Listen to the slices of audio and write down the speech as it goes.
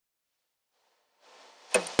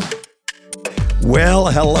Well,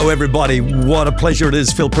 hello everybody. What a pleasure it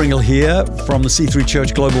is. Phil Pringle here from the C3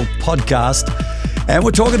 Church Global podcast. And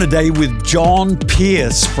we're talking today with John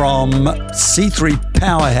Pearce from C3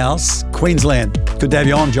 Powerhouse, Queensland. Good to have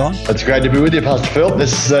you on, John. It's great to be with you, Pastor Phil.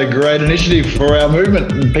 This is a great initiative for our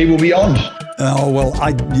movement and people beyond. Oh, well,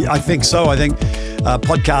 I think so. I think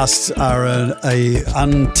podcasts are a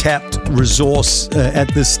untapped resource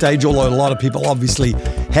at this stage, although a lot of people obviously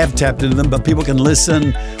have tapped into them, but people can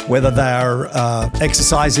listen whether they're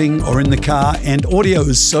exercising or in the car, and audio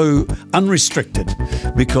is so unrestricted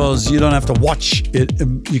because you don't have to watch it.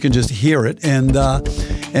 You can just hear it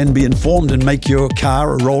and be informed and make your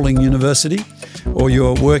car a rolling university or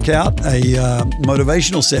your workout a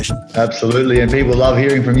motivational session. Absolutely, and people love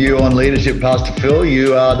hearing from you on leadership, Pastor Phil.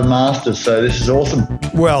 You are the master, so this is awesome.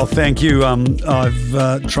 Well, thank you.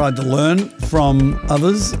 I've tried to learn from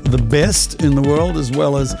others, the best in the world, as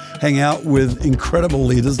well as hang out with incredible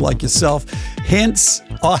leaders like yourself. Hence,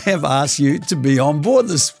 I have asked you to be on board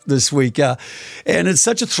this week. And it's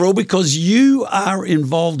such a thrill because you are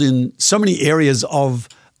involved in so many areas of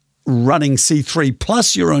running C3,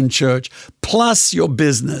 plus your own church, plus your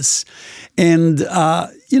business. And,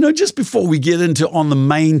 just before we get into on the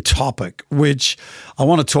main topic, which I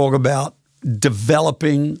want to talk about,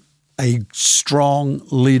 developing a strong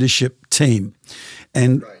leadership team.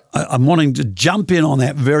 And I'm wanting to jump in on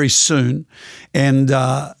that very soon. And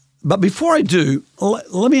but before I do,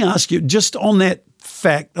 let me ask you just on that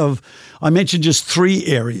fact of, I mentioned just 3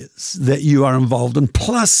 areas that you are involved in,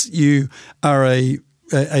 plus you are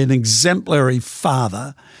an exemplary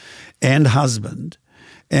father and husband.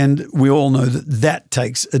 And we all know that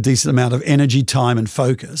takes a decent amount of energy, time, and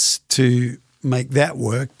focus to make that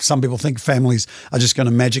work. Some people think families are just going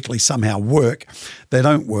to magically somehow work. They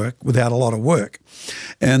don't work without a lot of work.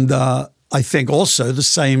 And I think also the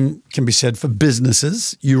same can be said for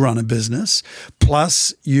businesses. You run a business,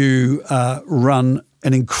 plus you run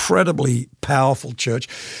an incredibly powerful church,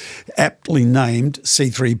 aptly named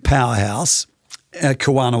C3 Powerhouse,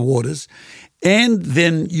 Kawana Waters. And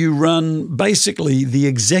then you run basically the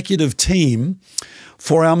executive team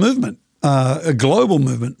for our movement, a global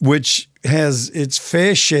movement, which has its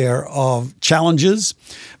fair share of challenges,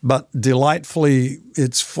 but delightfully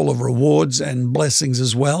it's full of rewards and blessings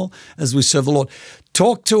as well as we serve the Lord.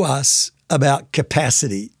 Talk to us about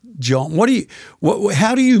capacity, John.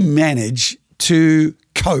 How do you manage to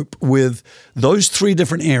cope with those 3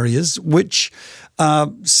 different areas, which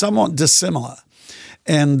are somewhat dissimilar,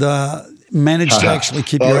 and manage to actually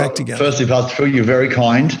keep your act together? Firstly, Pastor Phil, you're very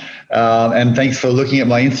kind. And thanks for looking at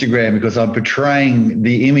my Instagram, because I'm portraying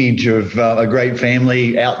the image of a great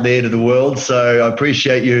family out there to the world. So I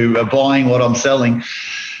appreciate you buying what I'm selling.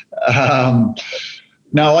 No,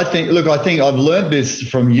 I think I've learned this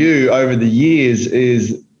from you over the years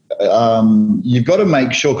is you've got to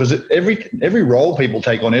make sure, because every role people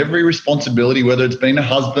take on, every responsibility, whether it's being a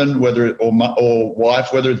husband, or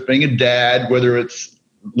wife, whether it's being a dad, whether it's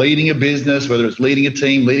leading a business, whether it's leading a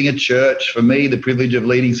team, leading a church. For me, the privilege of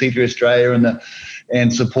leading C3 Australia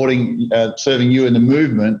and supporting, serving you in the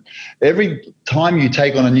movement. Every time you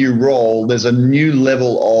take on a new role, there's a new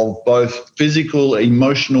level of both physical,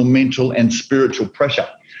 emotional, mental, and spiritual pressure.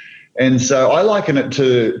 And so I liken it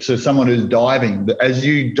to someone who's diving. As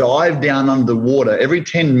you dive down under the water, every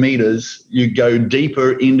 10 meters, you go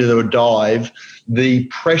deeper into the dive, the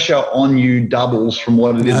pressure on you doubles from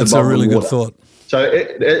what it is above the water. That's a really good thought. So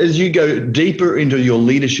as you go deeper into your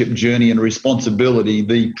leadership journey and responsibility,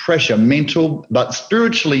 the pressure, mental, but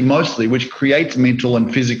spiritually mostly, which creates mental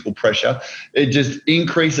and physical pressure, it just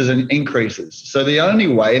increases and increases. So the only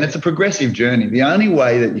way, and it's a progressive journey, the only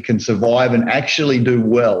way that you can survive and actually do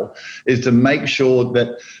well is to make sure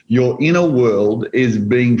that your inner world is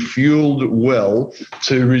being fueled well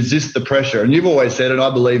to resist the pressure. And you've always said, and I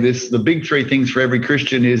believe this, the big 3 things for every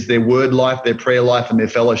Christian is their word life, their prayer life, and their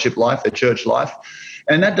fellowship life, their church life.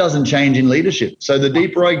 And that doesn't change in leadership. So the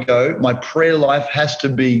deeper I go, my prayer life has to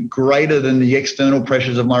be greater than the external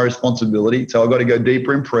pressures of my responsibility. So I've got to go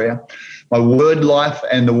deeper in prayer. My word life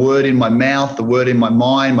and the word in my mouth, the word in my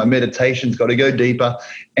mind, my meditation's got to go deeper.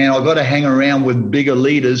 And I've got to hang around with bigger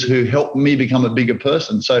leaders who help me become a bigger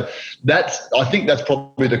person. So I think that's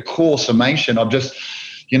probably the core summation.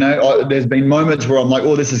 There's been moments where I'm like,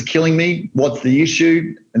 oh, this is killing me. What's the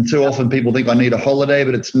issue? And too often people think I need a holiday,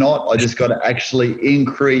 but it's not. I just got to actually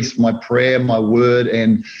increase my prayer, my word,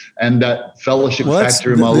 and that fellowship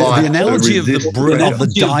factor in my life. The analogy of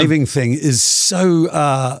the diving thing is so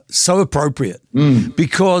appropriate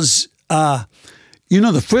because,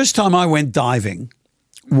 the first time I went diving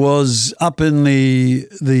was up in the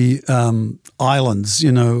islands,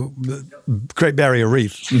 the Great Barrier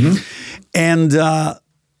Reef. And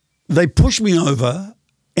they pushed me over,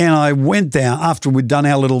 and I went down after we'd done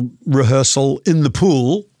our little rehearsal in the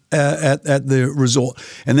pool at the resort.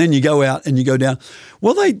 And then you go out and you go down.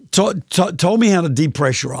 Well, they told me how to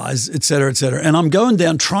depressurize, et cetera, et cetera. And I'm going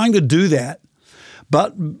down trying to do that.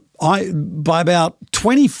 But by about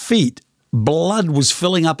 20 feet, blood was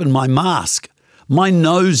filling up in my mask. My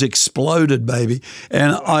nose exploded, baby.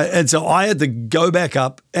 And so I had to go back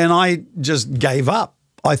up, and I just gave up.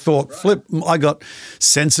 I thought, flip, I got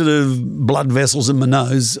sensitive blood vessels in my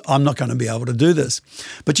nose. I'm not going to be able to do this.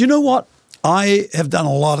 But you know what? I have done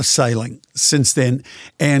a lot of sailing since then,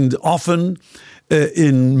 and often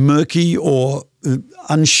in murky or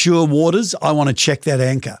unsure waters, I want to check that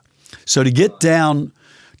anchor. So to get down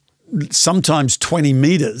sometimes 20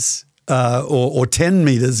 meters or 10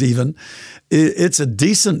 meters even, it's a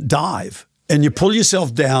decent dive, and you pull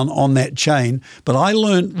yourself down on that chain. But I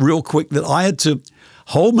learned real quick that I had to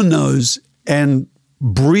hold my nose and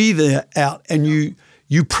breathe out, and you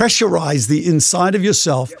pressurize the inside of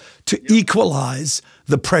yourself to equalize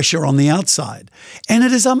the pressure on the outside. And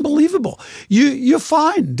it is unbelievable. You're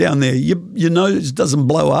fine down there. Your nose doesn't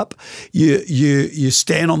blow up. You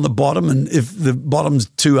stand on the bottom, and if the bottom's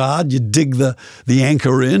too hard, you dig the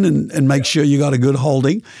anchor in and make sure you got a good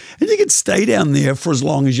holding. And you can stay down there for as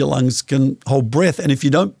long as your lungs can hold breath. And if you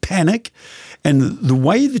don't panic, and the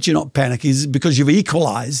way that you're not panicking is because you've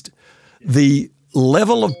equalized the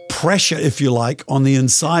level of pressure, if you like, on the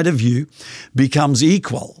inside of you becomes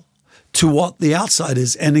equal to what the outside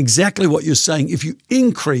is. And exactly what you're saying, if you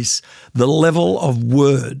increase the level of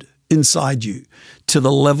word inside you to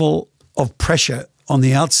the level of pressure on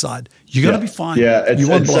the outside, you're going to be fine. Yeah,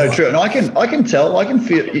 it's so true. And I can tell,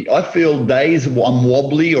 I feel days I'm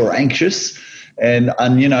wobbly or anxious, and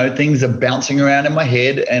things are bouncing around in my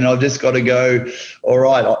head, and I've just got to go, all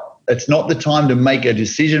right, it's not the time to make a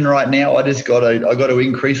decision right now. I got to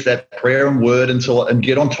increase that prayer and word and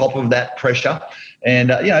get on top of that pressure.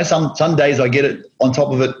 And some days I get it on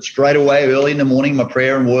top of it straight away early in the morning, my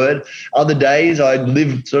prayer and word. Other days I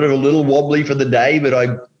live sort of a little wobbly for the day, but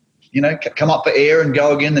I come up for air and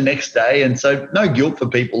go again the next day. And so no guilt for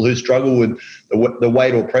people who struggle with the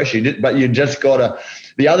weight or pressure, but you just got to.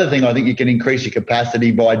 The other thing, I think you can increase your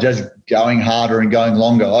capacity by just going harder and going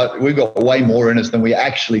longer. We've got way more in us than we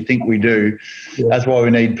actually think we do. Yeah. That's why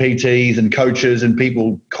we need PTs and coaches and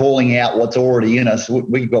people calling out what's already in us.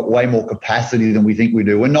 We've got way more capacity than we think we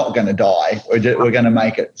do. We're not going to die. We're going to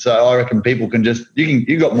make it. So I reckon people can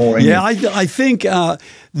you got more in you. Yeah, I think the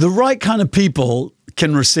right kind of people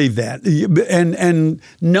can receive that, and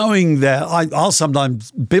knowing that I'll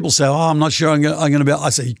sometimes people say, "Oh, I'm not sure I'm going to be." I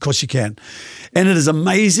say, "Of course you can," and it is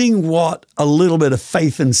amazing what a little bit of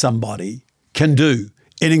faith in somebody can do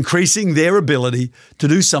in increasing their ability to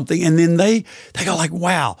do something, and then they go like,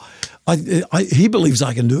 "Wow, he believes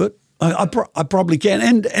I can do it. I probably can."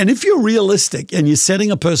 And if you're realistic and you're setting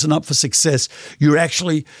a person up for success, you're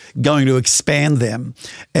actually going to expand them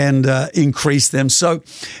and increase them. So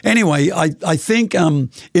anyway, I think in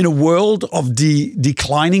a world of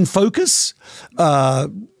declining focus,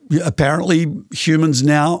 apparently humans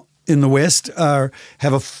now in the West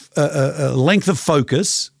have a length of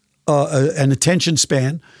focus, an attention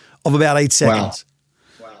span of about 8 seconds.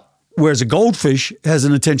 Wow. Whereas a goldfish has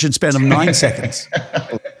an attention span of 9 seconds.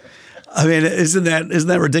 I mean, isn't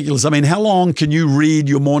that ridiculous? I mean, how long can you read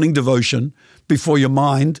your morning devotion before your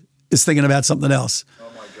mind is thinking about something else?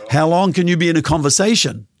 Oh my God. How long can you be in a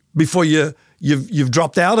conversation before you've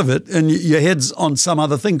dropped out of it and your head's on some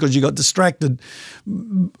other thing because you got distracted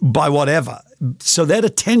by whatever? So that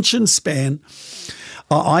attention span,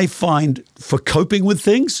 I find, for coping with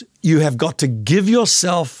things, you have got to give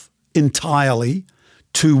yourself entirely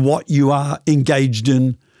to what you are engaged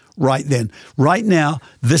in right then. Right now,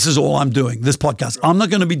 this is all I'm doing, this podcast. I'm not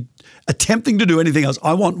going to be attempting to do anything else.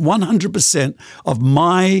 I want 100% of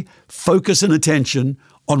my focus and attention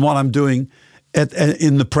on what I'm doing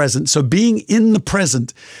in the present. So being in the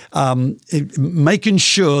present, making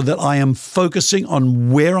sure that I am focusing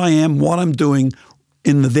on where I am, what I'm doing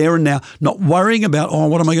in the there and now, not worrying about,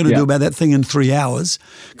 what am I going to do about that thing in 3 hours?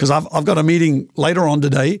 Because I've got a meeting later on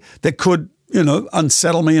today that could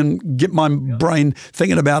unsettle me and get my brain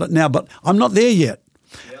thinking about it now, but I'm not there yet.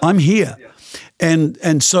 I'm here.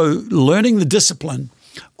 And so learning the discipline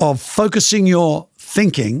of focusing your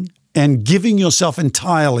thinking and giving yourself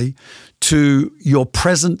entirely to your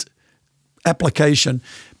present application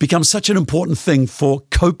becomes such an important thing for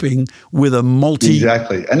coping with a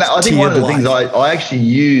Exactly. And I think one of the things I actually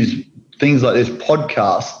use things like this,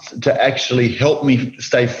 podcasts, to actually help me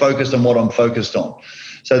stay focused on what I'm focused on.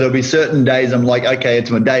 So there'll be certain days I'm like, okay,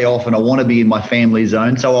 it's my day off and I want to be in my family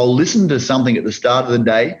zone. So I'll listen to something at the start of the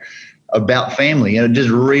day about family, and it just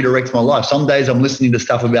redirects my life. Some days I'm listening to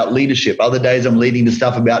stuff about leadership. Other days I'm leading to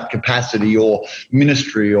stuff about capacity or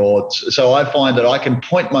ministry. So I find that I can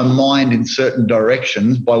point my mind in certain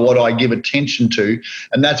directions by what I give attention to.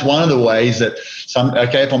 And that's one of the ways that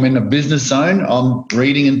if I'm in a business zone, I'm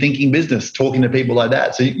reading and thinking business, talking to people like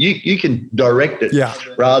that. So you can direct it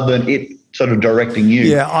rather than it sort of directing you.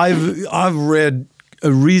 Yeah, I've read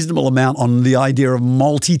a reasonable amount on the idea of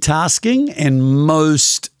multitasking, and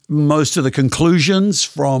most of the conclusions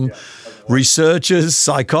from researchers,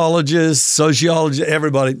 psychologists, sociologists,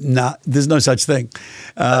 everybody, there's no such thing.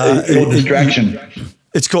 It's called distraction.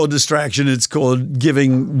 It's called distraction. It's called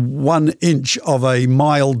giving 1 inch of a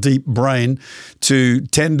mile deep brain to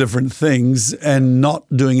 10 different things and not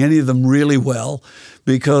doing any of them really well,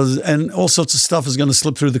 and all sorts of stuff is going to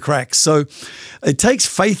slip through the cracks. So it takes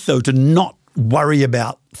faith, though, to not worry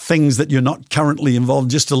about things that you're not currently involved in,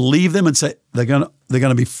 just to leave them and say they're going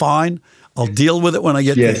to be fine. I'll deal with it when I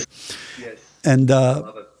get there. Yes. And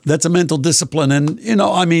that's a mental discipline. And,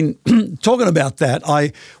 talking about that,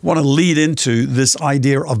 I want to lead into this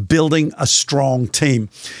idea of building a strong team.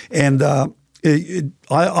 And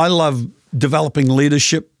I love developing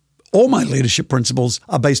leadership. All my leadership principles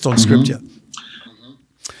are based on Scripture.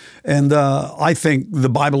 And I think the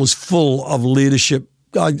Bible is full of leadership.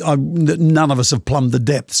 None of us have plumbed the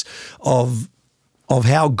depths of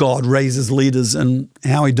how God raises leaders and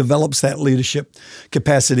how He develops that leadership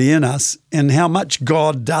capacity in us, and how much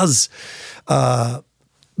God does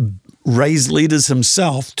raise leaders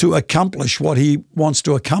Himself to accomplish what He wants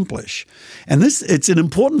to accomplish. And it's an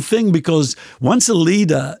important thing, because once a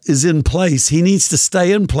leader is in place, he needs to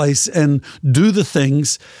stay in place and do the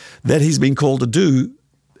things that he's been called to do.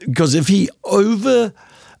 Because if he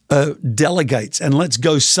delegates and lets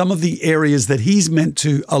go some of the areas that he's meant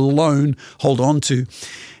to alone hold on to,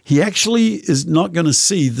 he actually is not going to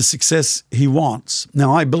see the success he wants.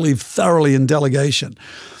 Now, I believe thoroughly in delegation,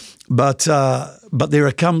 but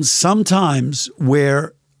there comes some times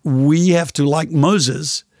where we have to, like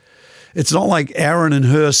Moses. It's not like Aaron and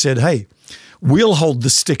Hur said, "Hey, we'll hold the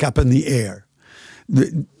stick up in the air."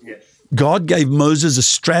 God gave Moses a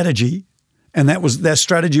strategy. And that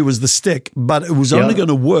strategy was the stick, but it was only going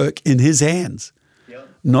to work in his hands,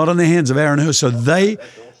 not in the hands of Aaron and Hur. So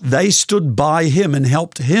they stood by him and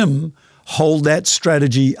helped him hold that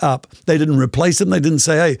strategy up. They didn't replace him. They didn't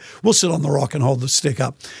say, "Hey, we'll sit on the rock and hold the stick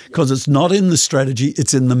up," because it's not in the strategy,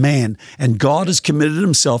 it's in the man. And God has committed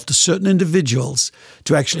Himself to certain individuals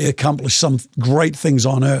to actually accomplish some great things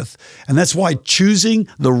on earth. And that's why choosing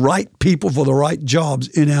the right people for the right jobs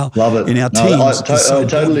in our teams. I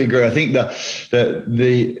totally agree. I think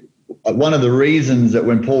the one of the reasons that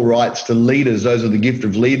when Paul writes to leaders, those are the gift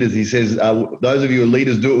of leaders, he says, those of you who are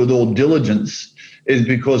leaders, do it with all diligence, is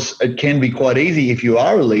because it can be quite easy, if you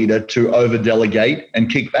are a leader, to over-delegate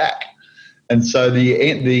and kick back. And so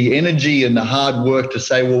the energy and the hard work to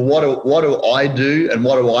say, well, what do I do and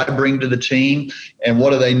what do I bring to the team and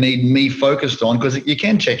what do they need me focused on? Because you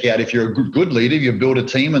can check out if you're a good leader, you build a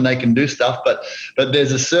team and they can do stuff, but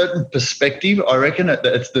there's a certain perspective, I reckon.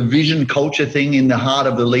 It's the vision culture thing in the heart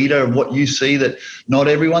of the leader, and what you see that not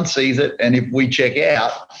everyone sees it. And if we check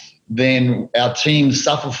out, then our teams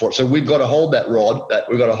suffer for it. So we've got to hold that rod,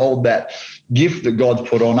 we've got to hold that gift that God's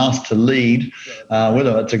put on us to lead with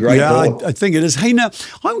them. It's a great thought. I think it is. Hey, now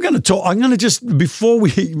I'm going to just, before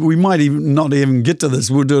we might even not even get to this,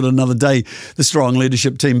 we'll do it another day, the strong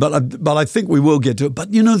leadership team, but I think we will get to it.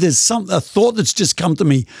 But there's a thought that's just come to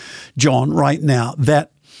me, John, right now,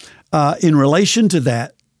 that in relation to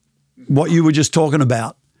that, what you were just talking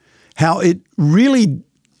about, how it really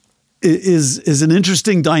is an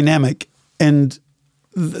interesting dynamic, and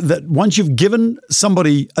that once you've given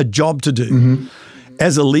somebody a job to do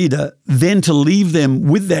as a leader, then to leave them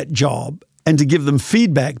with that job and to give them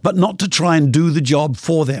feedback, but not to try and do the job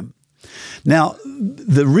for them. Now,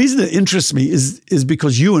 the reason it interests me is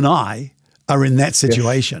because you and I are in that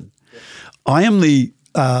situation. Yes. I am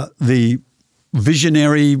the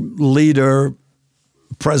visionary leader,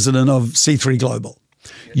 president of C3 Global.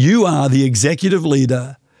 You are the executive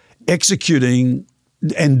leader, executing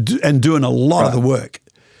and doing a lot of the work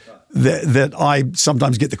that I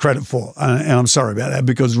sometimes get the credit for, and I'm sorry about that,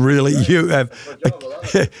 because really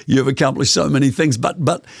you've accomplished so many things.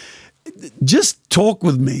 But just talk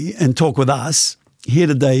with me and talk with us here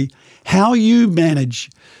today how you manage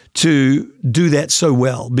to do that so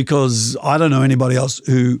well, because I don't know anybody else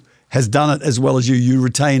who has done it as well as you. You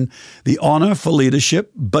retain the honor for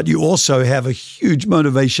leadership, but you also have a huge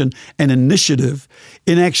motivation and initiative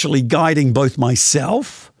in actually guiding both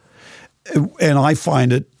myself, and I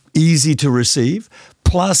find it easy to receive,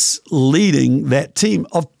 plus leading that team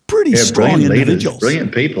of pretty strong individuals,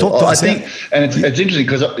 brilliant people. I think, and it's interesting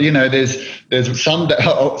because there's some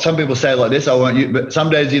people say it like this. But some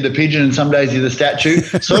days you're the pigeon and some days you're the statue.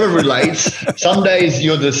 Sort of relates. Some days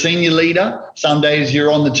you're the senior leader. Some days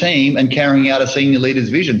you're on the team and carrying out a senior leader's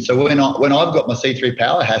vision. So when I've got my C3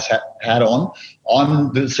 Powerhouse hat on,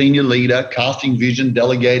 I'm the senior leader, casting vision,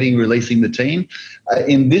 delegating, releasing the team.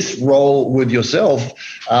 In this role with yourself,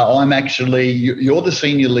 you're the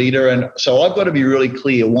senior leader, and so I've got to be really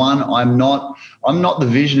clear. One, I'm not the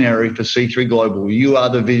visionary for C3 Global. You are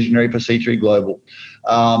the visionary for C3 Global.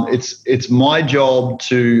 It's my job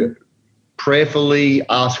to prayerfully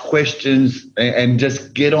ask questions and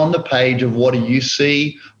just get on the page of what do you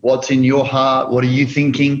see, what's in your heart, what are you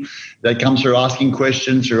thinking. That comes through asking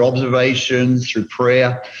questions, through observations, through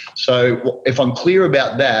prayer. So if I'm clear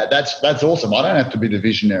about that, that's awesome. I don't have to be the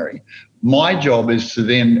visionary. My job is to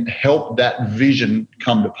then help that vision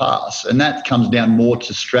come to pass. And that comes down more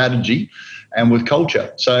to strategy and with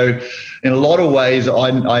culture. So in a lot of ways,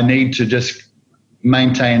 I need to just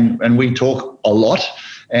maintain, and we talk a lot.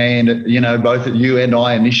 And, both you and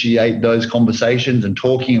I initiate those conversations and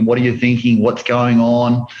talking and what are you thinking, what's going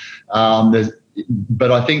on.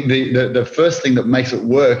 But I think the first thing that makes it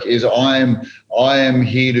work is I am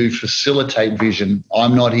here to facilitate vision.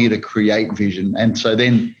 I'm not here to create vision. And so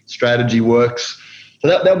then strategy works. So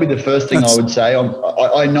that'll be the first thing I would say. I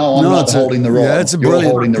know I'm not holding the role. Yeah, it's a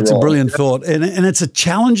brilliant thought. And it's a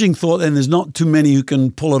challenging thought, and there's not too many who can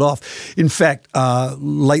pull it off. In fact,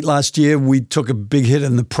 late last year, we took a big hit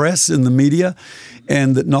in the press, in the media,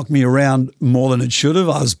 and that knocked me around more than it should have.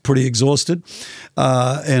 I was pretty exhausted,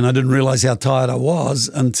 and I didn't realize how tired I was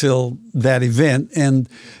until that event. And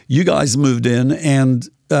you guys moved in, and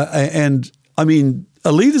I mean,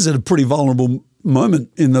 a leader's at a pretty vulnerable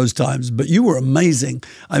moment in those times, but you were amazing.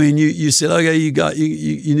 I mean, you said, okay,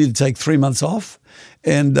 you need to take 3 months off,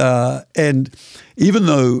 and even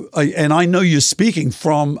though, I know you're speaking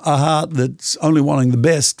from a heart that's only wanting the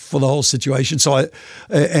best for the whole situation. So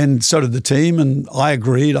so did the team, and I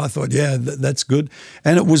agreed. I thought, yeah, that's good,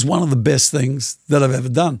 and it was one of the best things that I've ever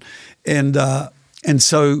done, and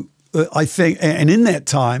so I think, and in that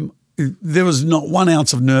time, there was not 1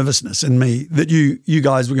 ounce of nervousness in me that you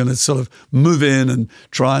guys were going to sort of move in and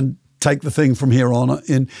try and take the thing from here on.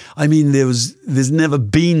 And I mean, there's never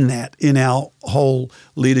been that in our whole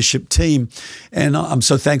leadership team. And I'm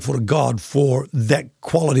so thankful to God for that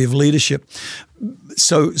quality of leadership.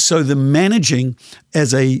 So the managing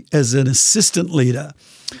as an assistant leader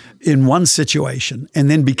in one situation and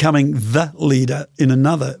then becoming the leader in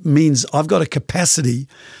another means I've got a capacity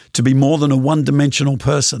to be more than a one-dimensional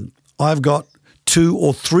person. I've got 2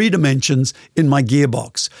 or 3 dimensions in my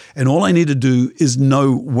gearbox, and all I need to do is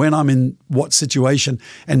know when I'm in what situation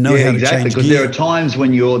and know how to change because gear. There are times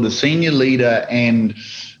when you're the senior leader and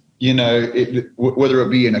whether it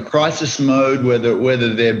be in a crisis mode,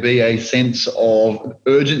 whether there be a sense of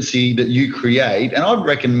urgency that you create, and I'd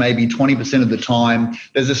reckon maybe 20% of the time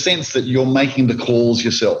there's a sense that you're making the calls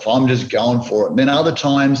yourself. I'm just going for it. And then other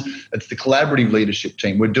times it's the collaborative leadership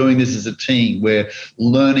team. We're doing this as a team. We're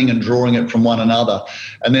learning and drawing it from one another.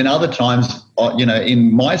 And then other times,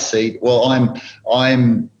 in my seat, well,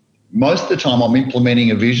 I'm most of the time I'm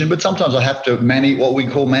implementing a vision, but sometimes I have to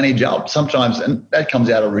manage up sometimes, and that comes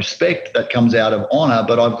out of respect, that comes out of honor,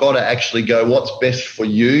 but I've got to actually go, what's best for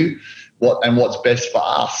you, what's best for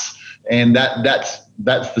us. And that's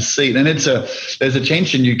the seat. And there's a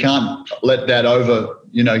tension. You can't let that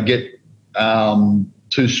get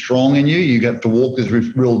too strong in you. You have to walk this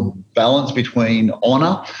real balance between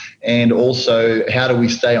honor and also how do we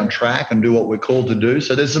stay on track and do what we're called to do.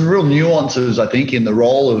 So there's some real nuances, I think, in the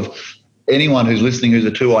role of anyone who's listening who's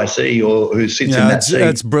a 2IC or who sits in that seat.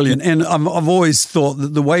 That's brilliant. And I've always thought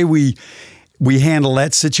that the way we handle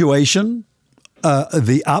that situation,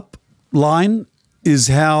 the up line is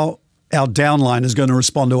how our down line is going to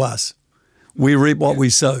respond to us. We reap what we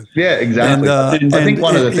sow. Yeah, exactly. And I think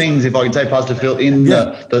one of the things, if I can say, Pastor Phil, in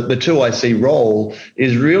the 2IC role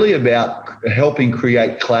is really about helping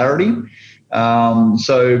create clarity.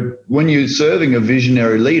 So when you're serving a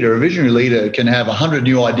visionary leader can have 100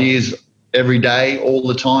 new ideas every day, all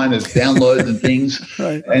the time. There's downloads and things.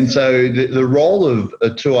 Right. And so the role of a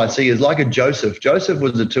 2IC is like a Joseph. Joseph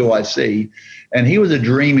was a 2IC, and he was a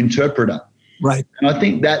dream interpreter. Right. And I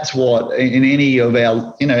think that's what in any of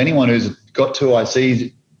our, anyone who's got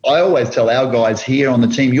 2ICs, I always tell our guys here on the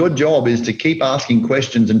team, your job is to keep asking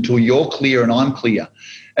questions until you're clear and I'm clear.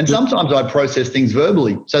 And sometimes I process things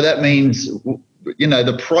verbally. So that means,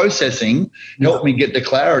 the processing helped me get the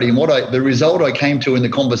clarity. And the result I came to in the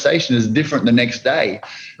conversation is different the next day.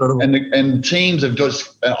 And teams have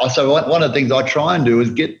just, so one of the things I try and do is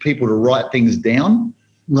get people to write things down.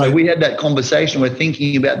 Right. So we had that conversation. We're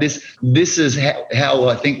thinking about this. This is how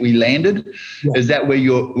I think we landed. Yeah. Is that where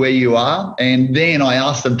you are? And then I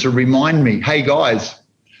asked them to remind me, hey guys,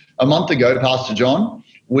 a month ago, Pastor John,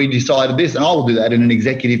 we decided this, and I will do that in an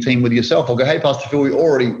executive team with yourself. I'll go, hey, Pastor Phil,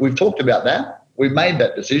 we've talked about that. We've made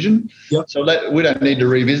that decision. Yep. So we don't need to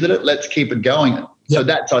revisit it. Let's keep it going. Yep. So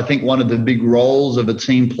that's, I think, one of the big roles of a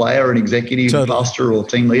team player, an executive pastor or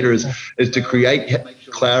team leader is to create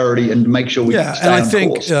clarity and make sure we stay on course. And I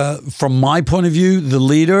think from my point of view, the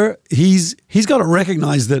leader, he's got to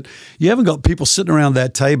recognize that you haven't got people sitting around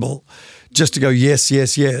that table just to go, yes,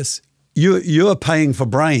 yes, yes. You're paying for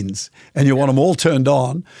brains and you want them all turned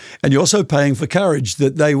on, and you're also paying for courage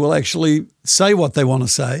that they will actually say what they want to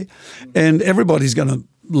say, and everybody's going to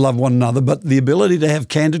love one another, but the ability to have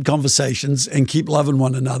candid conversations and keep loving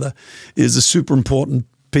one another is a super important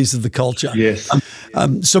piece of the culture. Yes.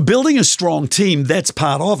 So building a strong team, that's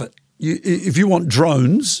part of it. If you want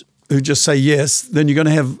drones who just say yes, then you're going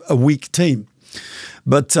to have a weak team.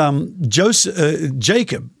 But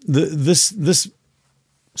Jacob, this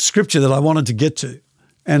scripture that I wanted to get to,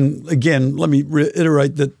 and again, let me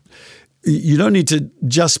reiterate that you don't need to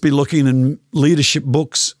just be looking in leadership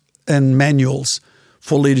books and manuals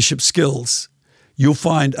for leadership skills. You'll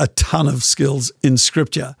find a ton of skills in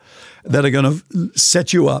scripture that are going to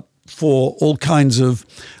set you up for all kinds of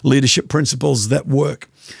leadership principles that work.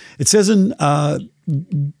 It says in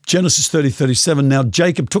Genesis 30:37, now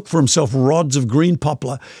Jacob took for himself rods of green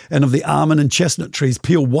poplar and of the almond and chestnut trees,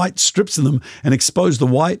 peeled white strips of them, and exposed the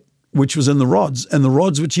white which was in the rods. And the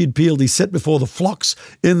rods which he had peeled he set before the flocks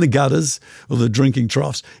in the gutters, or the drinking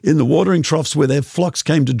troughs, in the watering troughs where their flocks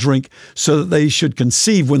came to drink, so that they should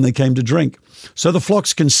conceive when they came to drink. So the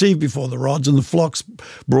flocks conceived before the rods, and the flocks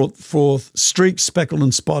brought forth streaked, speckled,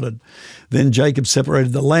 and spotted. Then Jacob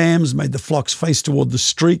separated the lambs, made the flocks face toward the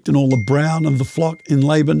streaked, and all the brown of the flock in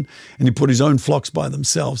Laban, and he put his own flocks by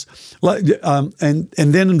themselves. And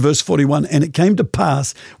then in verse 41, and it came to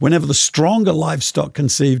pass, whenever the stronger livestock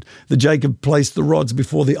conceived, that Jacob placed the rods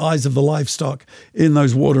before the eyes of the livestock in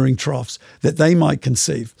those watering troughs, that they might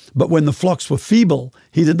conceive. But when the flocks were feeble,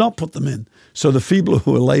 he did not put them in. So the feebler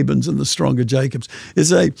were Laban's and the stronger Jacob's.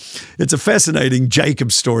 It's a fascinating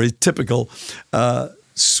Jacob story, typical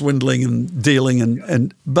swindling and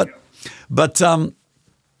dealing, but the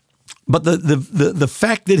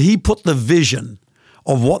fact that he put the vision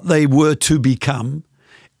of what they were to become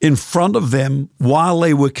in front of them while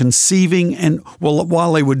they were conceiving and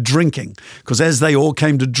while they were drinking, because as they all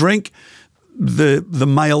came to drink, the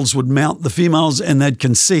males would mount the females and they'd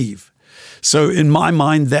conceive. So in my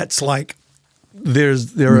mind, that's like there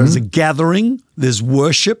is a gathering, there's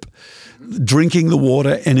worship, drinking the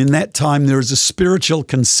water, and in that time there is a spiritual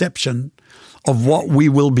conception of what we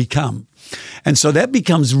will become. And so that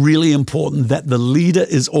becomes really important, that the leader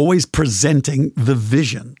is always presenting the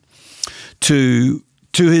vision to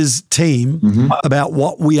his team about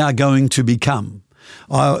what we are going to become.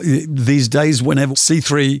 These days, whenever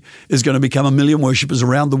C3 is going to become 1 million worshipers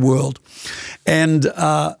around the world. And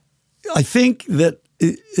I think that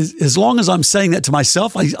as long as I'm saying that to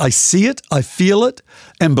myself, I see it, I feel it,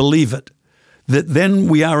 and believe it, that then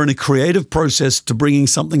we are in a creative process to bringing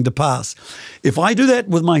something to pass. If I do that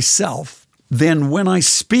with myself, then when I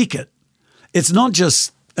speak it, it's not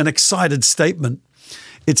just an excited statement.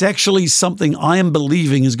 It's actually something I am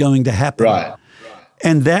believing is going to happen. Right.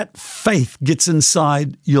 And that faith gets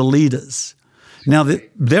inside your leaders. Now,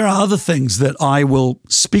 there are other things that I will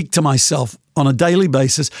speak to myself on a daily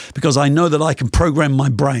basis because I know that I can program my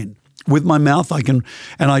brain. With my mouth, and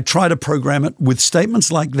I try to program it with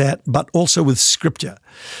statements like that, but also with scripture.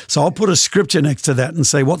 So I'll put a scripture next to that and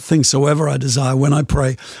say, what things soever I desire when I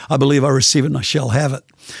pray, I believe I receive it and I shall have it.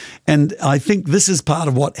 And I think this is part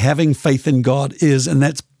of what having faith in God is, and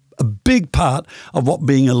that's a big part of what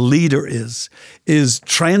being a leader is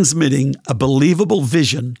transmitting a believable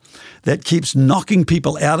vision that keeps knocking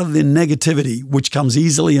people out of their negativity, which comes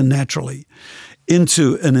easily and naturally,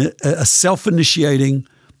 into a self-initiating,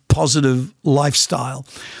 positive lifestyle.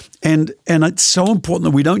 And it's so important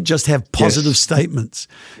that we don't just have positive statements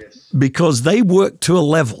because they work to a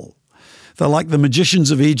level. They're like the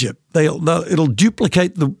magicians of Egypt. It'll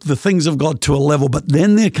duplicate the things of God to a level, but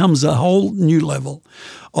then there comes a whole new level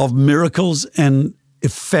of miracles and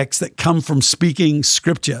effects that come from speaking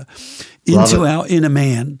scripture into our inner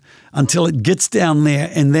man until it gets down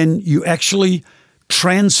there, and then you actually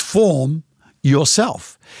transform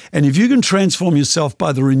yourself. And if you can transform yourself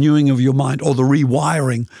by the renewing of your mind or the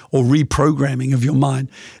rewiring or reprogramming of your mind,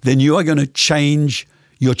 then you are going to change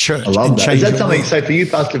your church. I love that. Is that something, world. so for you,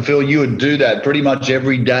 Pastor Phil, you would do that pretty much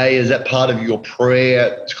every day? Is that part of your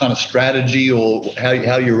prayer kind of strategy, or how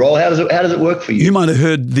you roll? How does it work for you? You might have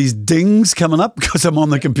heard these dings coming up because I'm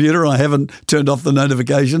on the computer. I haven't turned off the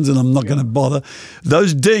notifications and I'm not going to bother.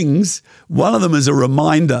 Those dings, one of them is a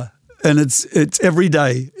reminder, and it's every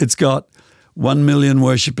day. It's got 1 million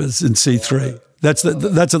worshipers in C3. That's at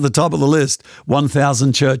the top of the list.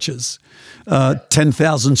 1,000 churches,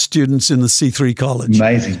 10,000 students in the C3 college.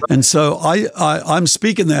 Amazing. And so I'm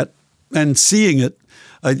speaking that and seeing it.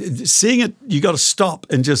 You got to stop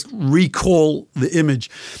and just recall the image,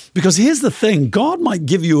 because here's the thing: God might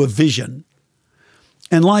give you a vision,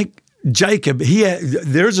 and like Jacob,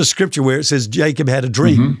 there is a scripture where it says Jacob had a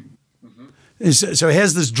dream. Mm-hmm. So he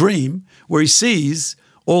has this dream where he sees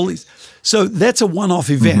all these. So that's a one-off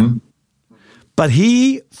event. Mm-hmm. But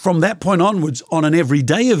he, from that point onwards, on an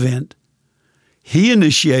everyday event, he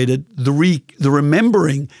initiated the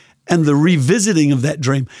remembering and the revisiting of that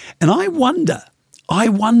dream. And I wonder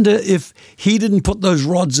if he didn't put those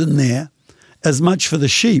rods in there as much for the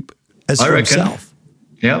sheep as for himself.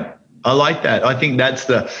 Yeah, I like that. I think that's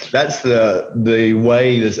the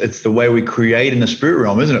way. It's the way we create in the spirit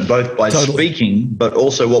realm, isn't it? Both by speaking, but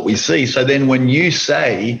also what we see. So then, when you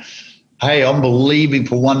say, hey, I'm believing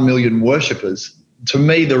for 1 million worshipers, to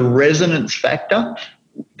me, the resonance factor,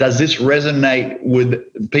 does this resonate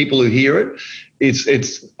with people who hear it?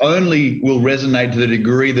 It's only will resonate to the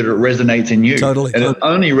degree that it resonates in you. Totally. And it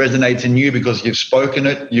only resonates in you because you've spoken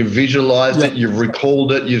it, you've visualized it, you've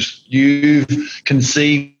recalled it, you've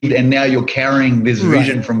conceived, and now you're carrying this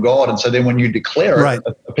vision from God. And so then when you declare it,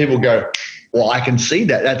 people go, well, I can see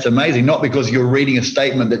that. That's amazing. Not because you're reading a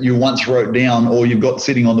statement that you once wrote down or you've got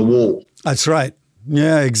sitting on the wall. That's right.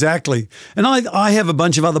 Yeah, exactly. And I have a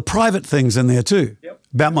bunch of other private things in there too. Yep.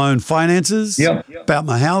 About my own finances, about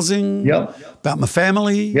my housing, about my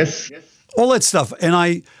family, all that stuff. And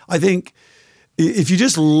I think if you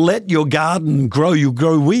just let your garden grow, you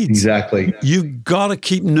grow weeds. Exactly. You've got to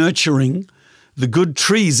keep nurturing the good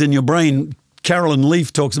trees in your brain. Carolyn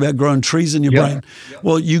Leaf talks about growing trees in your brain.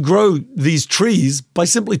 Well, you grow these trees by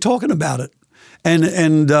simply talking about it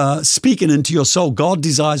and speaking into your soul. God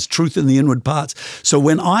desires truth in the inward parts. So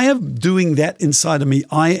when I am doing that inside of me,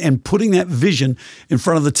 I am putting that vision in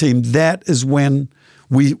front of the team. That is when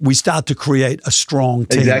we start to create a strong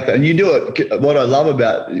team. Exactly. And you do it. What I love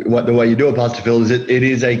about the way you do it, Pastor Phil, is it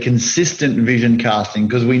is a consistent vision casting,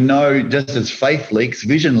 because we know just as faith leaks,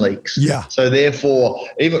 vision leaks. Yeah. So therefore,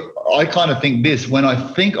 even I kind of think this, when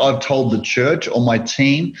I think I've told the church or my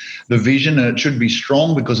team the vision and it should be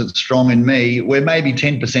strong because it's strong in me, we're maybe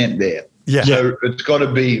 10% there. Yeah. So it's got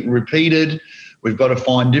to be repeated. We've got to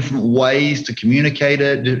find different ways to communicate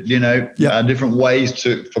it, different ways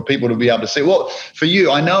for people to be able to see. Well, for you,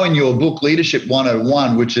 I know in your book, Leadership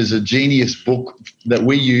 101, which is a genius book that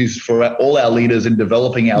we use for all our leaders in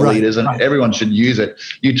developing our leaders, and everyone should use it.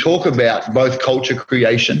 You talk about both culture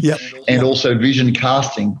creation and also vision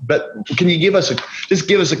casting. But can you give us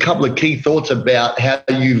a couple of key thoughts about how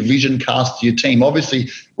you vision cast your team? Obviously,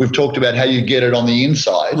 we've talked about how you get it on the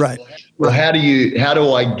inside. Right. Well, how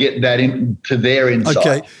do I get that into their inside?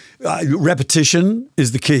 Okay, repetition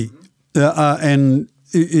is the key, and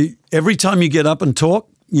every time you get up and talk,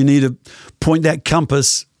 you need to point that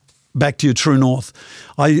compass back to your true north.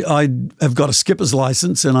 I have got a skipper's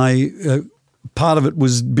license, and part of it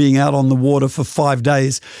was being out on the water for 5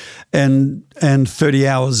 days, and 30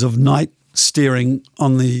 hours of night steering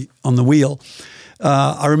on the wheel.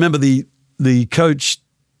 I remember the coach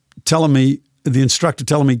telling me. The instructor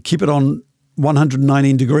telling me, keep it on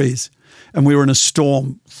 119 degrees. And we were in a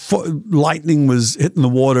storm. Lightning was hitting the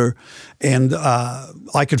water, and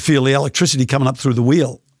I could feel the electricity coming up through the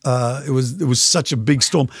wheel. It was such a big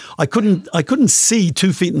storm. I couldn't see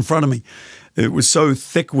 2 feet in front of me. It was so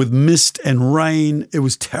thick with mist and rain. It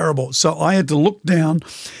was terrible. So I had to look down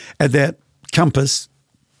at that compass,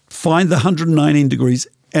 find the 119 degrees,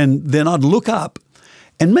 and then I'd look up,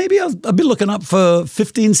 and maybe I'd be looking up for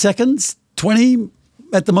 15 seconds, 20,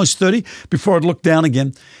 at the most 30, before I'd look down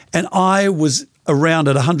again. And I was around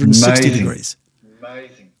at 160 degrees.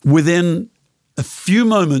 Amazing. Within a few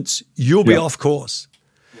moments, you'll be off course.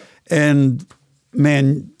 And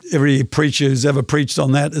man, every preacher who's ever preached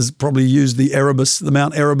on that has probably used the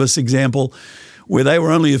Mount Erebus example, where they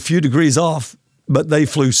were only a few degrees off, but they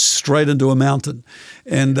flew straight into a mountain.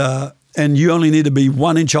 And and you only need to be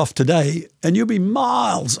 1 inch off today, and you'll be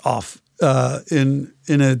miles off in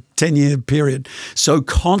a 10-year period. So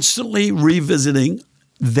constantly revisiting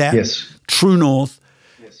that true north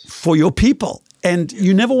for your people. And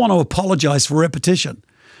you never want to apologize for repetition.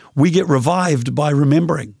 We get revived by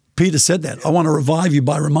remembering. Peter said that. I want to revive you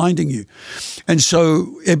by reminding you. And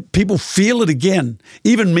so if people feel it again.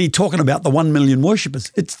 Even me talking about the 1 million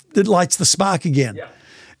worshipers, it lights the spark again. Yeah.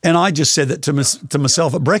 And I just said that to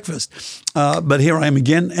myself at breakfast. But here I am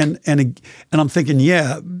again. And I'm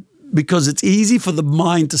thinking, because it's easy for the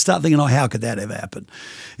mind to start thinking, how could that ever happen?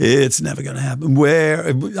 It's never going to happen.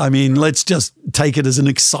 Let's just take it as an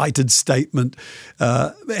excited statement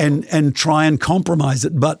and try and compromise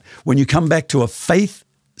it. But when you come back to a faith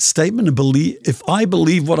statement and believe, if I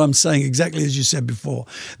believe what I'm saying exactly as you said before,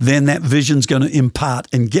 then that vision's going to impart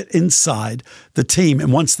and get inside the team.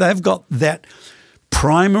 And once they've got that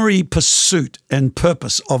primary pursuit and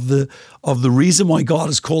purpose of the reason why God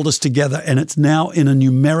has called us together, and it's now in a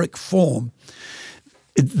numeric form.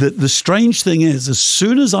 The strange thing is, as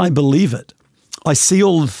soon as I believe it, I see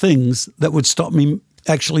all the things that would stop me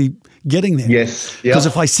actually getting there. Yes. Because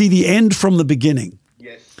if I see the end from the beginning,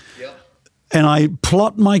 and I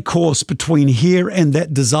plot my course between here and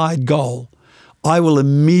that desired goal, I will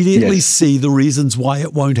immediately see the reasons why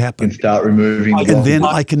it won't happen. And start removing them. And then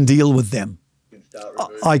I can deal with them.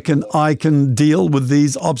 I can deal with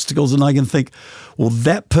these obstacles, and I can think, well,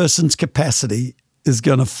 that person's capacity is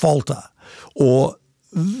going to falter, or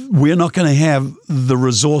we're not going to have the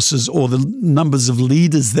resources or the numbers of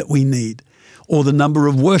leaders that we need, or the number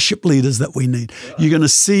of worship leaders that we need. Right. You're going to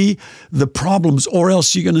see the problems, or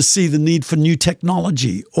else you're going to see the need for new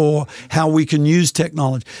technology or how we can use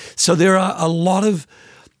technology. So there are a lot of,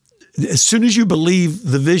 as soon as you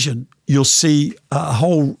believe the vision, you'll see a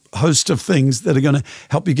whole host of things that are going to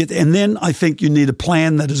help you get there. And then I think you need a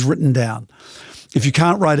plan that is written down. If you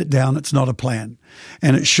can't write it down, it's not a plan.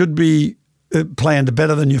 And it should be planned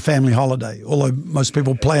better than your family holiday, although most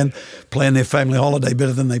people plan their family holiday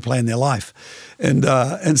better than they plan their life. And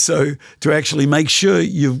so to actually make sure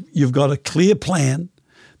you've got a clear plan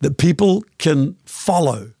that people can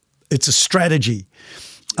follow. It's a strategy.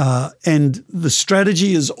 And the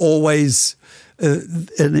strategy is always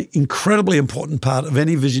an incredibly important part of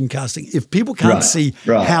any vision casting. If people can't see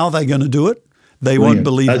how they're going to do it, they won't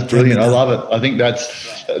believe it. That's brilliant. I love it. I think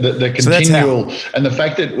that's the continual, and the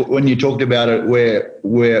fact that when you talked about it,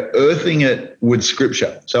 we're earthing it with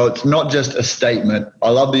Scripture. So it's not just a statement. I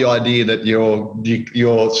love the idea that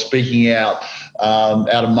you're speaking out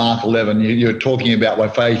of Mark 11. You're talking about by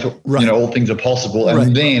faith, all things are possible,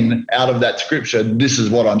 and then out of that Scripture, this is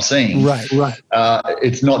what I'm seeing. Right.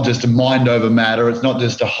 It's not just a mind over matter. It's not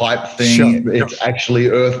just a hype thing. Sure. It's actually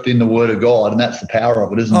earthed in the Word of God, and that's the power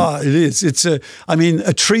of it, isn't it? Oh, it is. It's a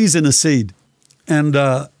tree's in a seed, and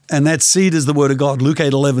that seed is the Word of God. Luke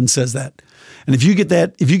 8:11 says that. And if you get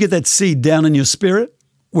that seed down in your spirit,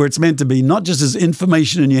 where it's meant to be, not just as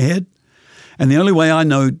information in your head. And the only way I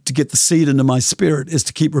know to get the seed into my spirit is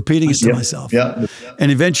to keep repeating it to myself. Yeah.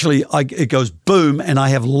 And eventually it goes boom, and I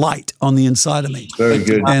have light on the inside of me. Very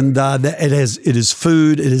good. And it is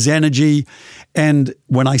food, it is energy. And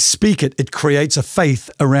when I speak it, it creates a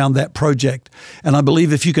faith around that project. And I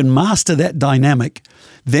believe if you can master that dynamic,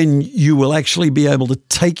 then you will actually be able to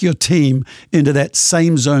take your team into that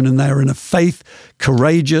same zone, and they're in a faith,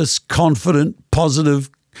 courageous, confident,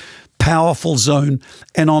 positive, powerful zone.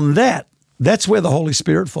 And on that's where the Holy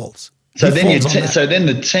Spirit falls. So then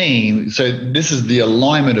the team. So this is the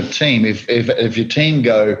alignment of team. If your team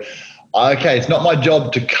go, okay, it's not my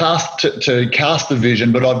job to cast the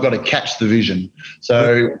vision, but I've got to catch the vision.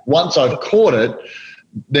 So once I've caught it,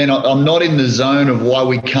 then I'm not in the zone of why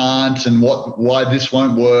we can't and why this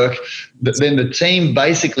won't work. But then the team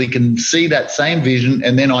basically can see that same vision,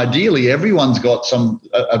 and then ideally everyone's got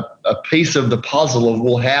a piece of the puzzle of,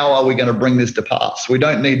 well, how are we going to bring this to pass? We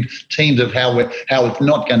don't need teams of how it's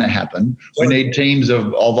not going to happen. We need teams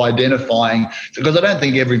of identifying, because I don't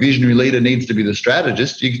think every visionary leader needs to be the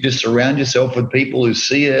strategist. You can just surround yourself with people who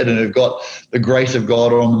see it and have got the grace of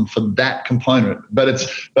God on them for that component. But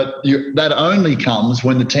that only comes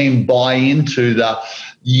when the team buy into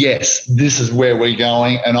yes, this is where we're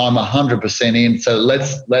going, and I'm 100% in. So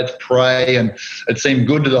let's pray. And it seemed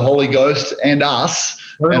good to the Holy Ghost and us,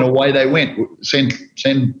 and away they went. Send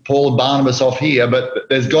Paul and Barnabas off here, but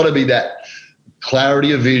there's got to be that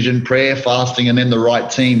clarity of vision, prayer, fasting, and then the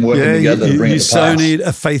right team working together to bring it to pass. You so need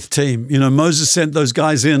a faith team. Moses sent those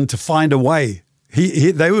guys in to find a way.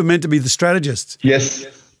 They were meant to be the strategists. Yes.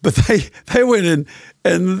 But they went in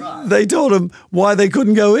and they told them why they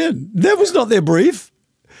couldn't go in. That was not their brief.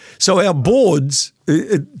 So our boards,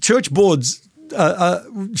 church boards,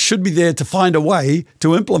 should be there to find a way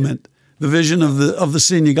to implement the vision of the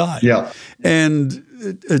senior guy. Yeah. And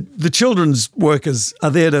the children's workers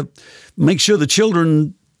are there to make sure the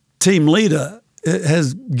children team leader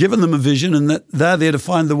has given them a vision, and that they're there to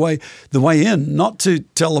find the way in, not to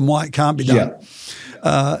tell them why it can't be done.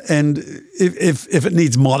 Yeah. And if it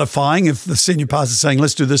needs modifying, if the senior pastor is saying,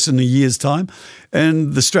 let's do this in a year's time,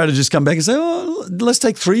 and the strategists come back and say, oh, let's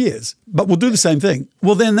take 3 years, but we'll do the same thing.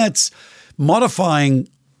 Well, then that's modifying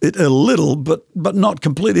it a little, but not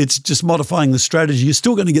completely. It's just modifying the strategy. You're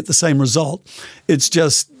still going to get the same result. It's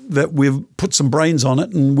just that we've put some brains on it,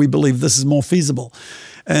 and we believe this is more feasible.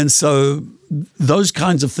 And so those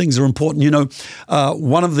kinds of things are important. You know,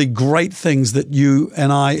 one of the great things that you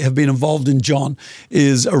and I have been involved in, John,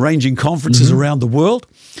 is arranging conferences around the world.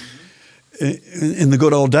 In the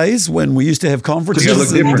good old days when we used to have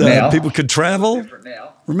conferences and people could travel.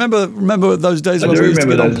 Remember those days when we used to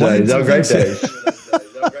get on planes? They were great days.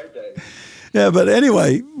 Yeah, but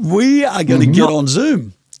anyway, we are going to get on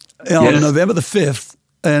Zoom on November the 5th.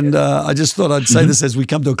 And I just thought I'd say this as we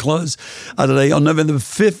come to a close today. On November the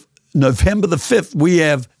 5th, we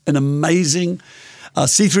have an amazing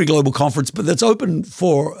C3 Global Conference, but that's open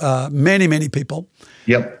for many, many people.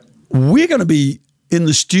 Yep. We're going to be in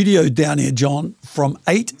the studio down here, John, from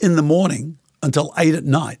 8 in the morning until 8 at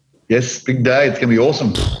night. Yes, big day. It's going to be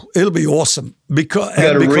awesome. It'll be awesome. Because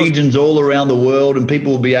regions all around the world, and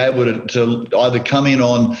people will be able to either come in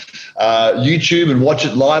on YouTube and watch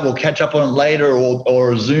it live, or catch up on it later,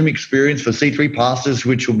 or a Zoom experience for C3 pastors,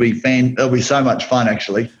 which will be it'll be so much fun,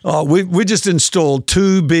 actually. Oh, we just installed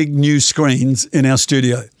 2 big new screens in our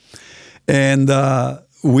studio, and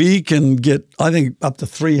we can get, I think, up to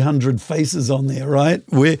 300 faces on there, right?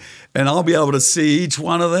 And I'll be able to see each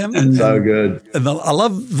one of them. So good. And I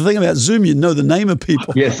love the thing about Zoom, you know the name of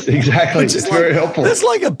people. Yes, exactly. It's very helpful. It's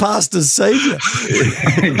like a pastor's savior.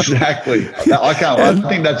 Exactly. I can't. I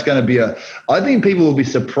think that's going to be I think people will be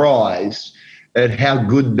surprised at how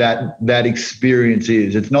good that experience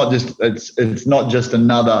is. It's not just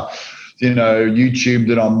another, YouTube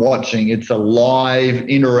that I'm watching. It's a live,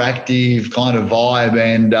 interactive kind of vibe,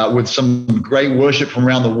 and with some great worship from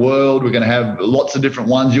around the world. We're going to have lots of different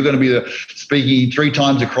ones. You're going to be speaking 3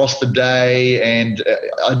 times across the day, and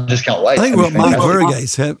I just can't wait. I think Mark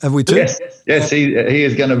Verghese, have we too? Yes, he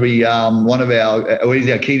is going to be one of he's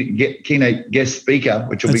our keynote guest speaker,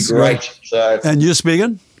 which will be great. So, and you're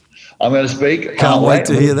speaking? I'm going to speak. Can't wait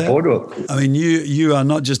to hear that. I mean, you are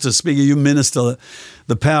not just a speaker, you minister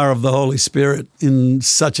the power of the Holy Spirit in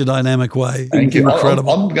such a dynamic way. Thank you.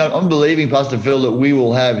 Incredible. I'm believing, Pastor Phil, that we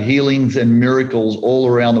will have healings and miracles all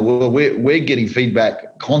around the world. We're getting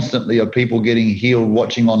feedback constantly of people getting healed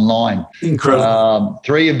watching online. Incredible.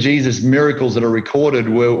 3 of Jesus' miracles that are recorded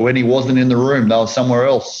were when he wasn't in the room. They were somewhere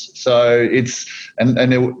else. So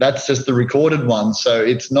that's just the recorded one. So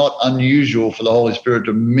it's not unusual for the Holy Spirit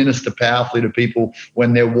to minister powerfully to people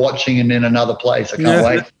when they're watching and in another place. I can't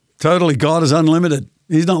wait. Totally. God is unlimited.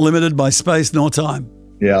 He's not limited by space nor time.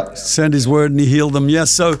 Yeah. Send his word and he healed them.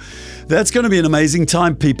 Yes. So that's going to be an amazing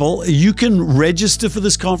time, people. You can register for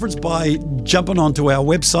this conference by jumping onto our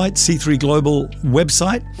website, C3 Global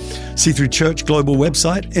website, C3 Church Global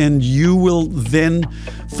website, and you will then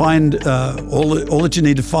find all that you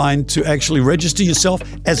need to find to actually register yourself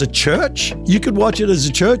as a church. You could watch it as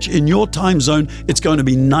a church in your time zone. It's going to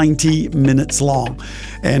be 90 minutes long,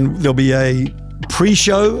 and there'll be a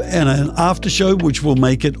pre-show and an after show, which will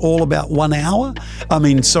make it all about 2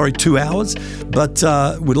 hours. But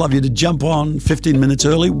we'd love you to jump on 15 minutes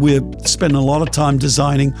early. We're spending a lot of time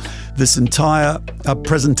designing this entire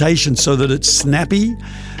presentation so that it's snappy,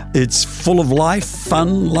 it's full of life,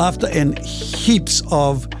 fun, laughter, and heaps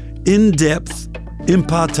of in-depth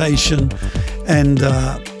impartation and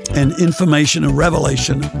information and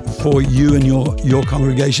revelation for you and your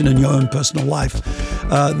congregation and your own personal life.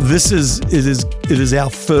 It is our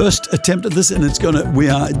first attempt at this, and we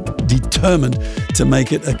are determined to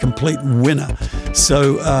make it a complete winner.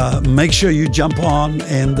 So make sure you jump on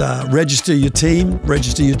and register your team,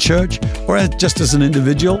 register your church, or just as an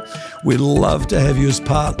individual. We'd love to have you as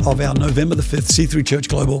part of our November the 5th C3 Church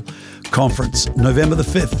Global Conference. November the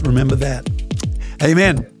 5th, remember that.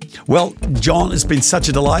 Amen. Well, John, it's been such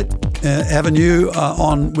a delight having you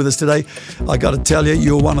on with us today. I got to tell you,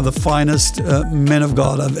 you're one of the finest men of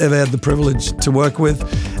God I've ever had the privilege to work with.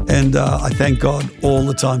 And I thank God all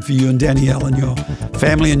the time for you and Danielle and your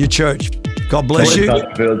family and your church. God bless you.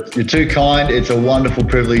 You're too kind. It's a wonderful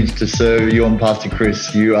privilege to serve you and Pastor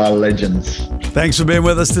Chris. You are legends. Thanks for being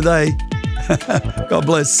with us today. God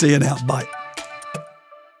bless. See you now. Bye.